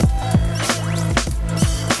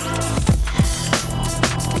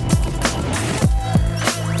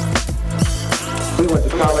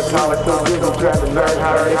was so busy trying to learn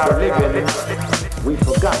how to make a living, we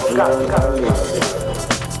forgot to learn how to live.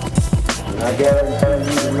 And I guarantee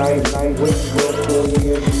you tonight, wait for 4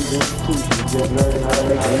 years in these institutions, just learning how to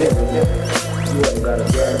make a living. You haven't got a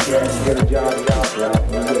guarantee to get a job right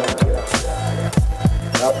when you get out.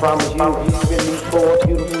 I promise you, if you spend these 4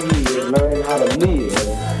 beautiful years learning how to live,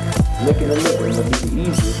 making a living will be the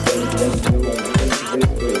easiest thing for them to do on the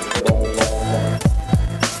face-to-face basis for all life.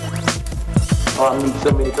 Oh, I meet so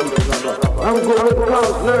many people. I'm going to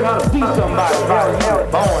college, learn how to be somebody. You were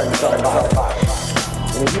born somebody.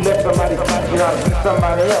 And if you let somebody teach you how to be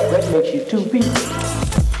somebody else, that makes you 2 people.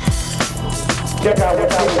 Check out what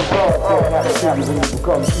David Shaw said happens to you when you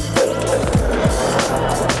become 2 folks.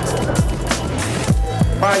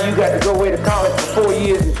 Why you got to go away to college for 4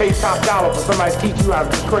 years and pay top dollar for somebody to teach you how to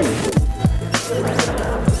be crazy?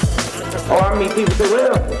 Or I mean, people say,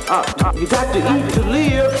 well, you got to eat to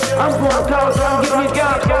live. I'm going to college so I can get me a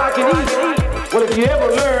job so I can eat. Well, if you ever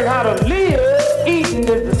learn how to live, eating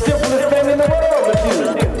is the simplest thing in the world to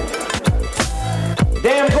do.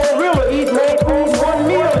 Damn gorilla eat more food in 1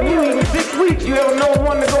 meal than you eat in 6 weeks. You ever know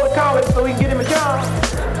one to go to college so he can get him a job?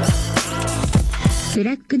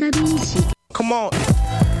 Black DAVINCIII. Come on.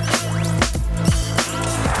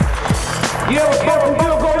 You ever spoke to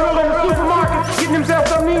Bill Gorilla in the supermarket getting himself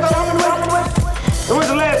something to eat? And when's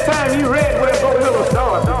the last time you read where Gorilla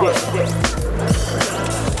starved to death?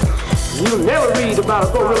 You never read about a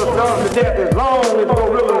gorilla starved to death as long as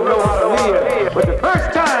gorillas know how to live. But the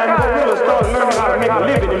first time gorillas start learning how to make a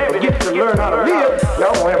living and forget to learn how to live,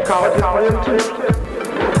 y'all gonna have college for them too.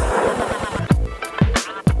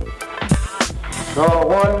 Oh,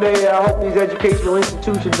 one day I hope these educational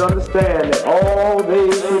institutions understand that all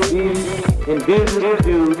they should be in business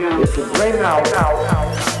to do is to bring out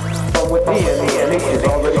from within the nature's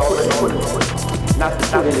already put in. Not to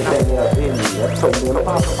put anything else in you. That's totally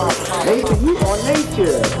impossible. Nature, you are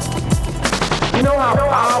nature. You know how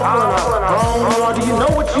powerful and how strong you are? Do you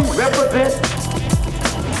know what you represent?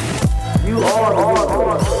 You are the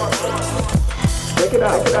universe. Check it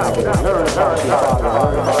out. Learn about your body.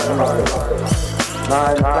 Learn about your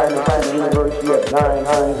 9 times in the universe, you have 9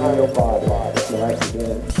 times in your body. That's an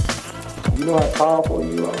accident. You know how powerful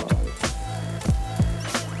you are.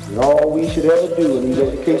 And all we should ever do in these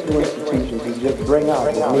educational institutions is just bring out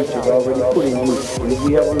what nature's already put in you. And if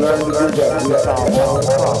we ever learn to do that, we solve all the problems.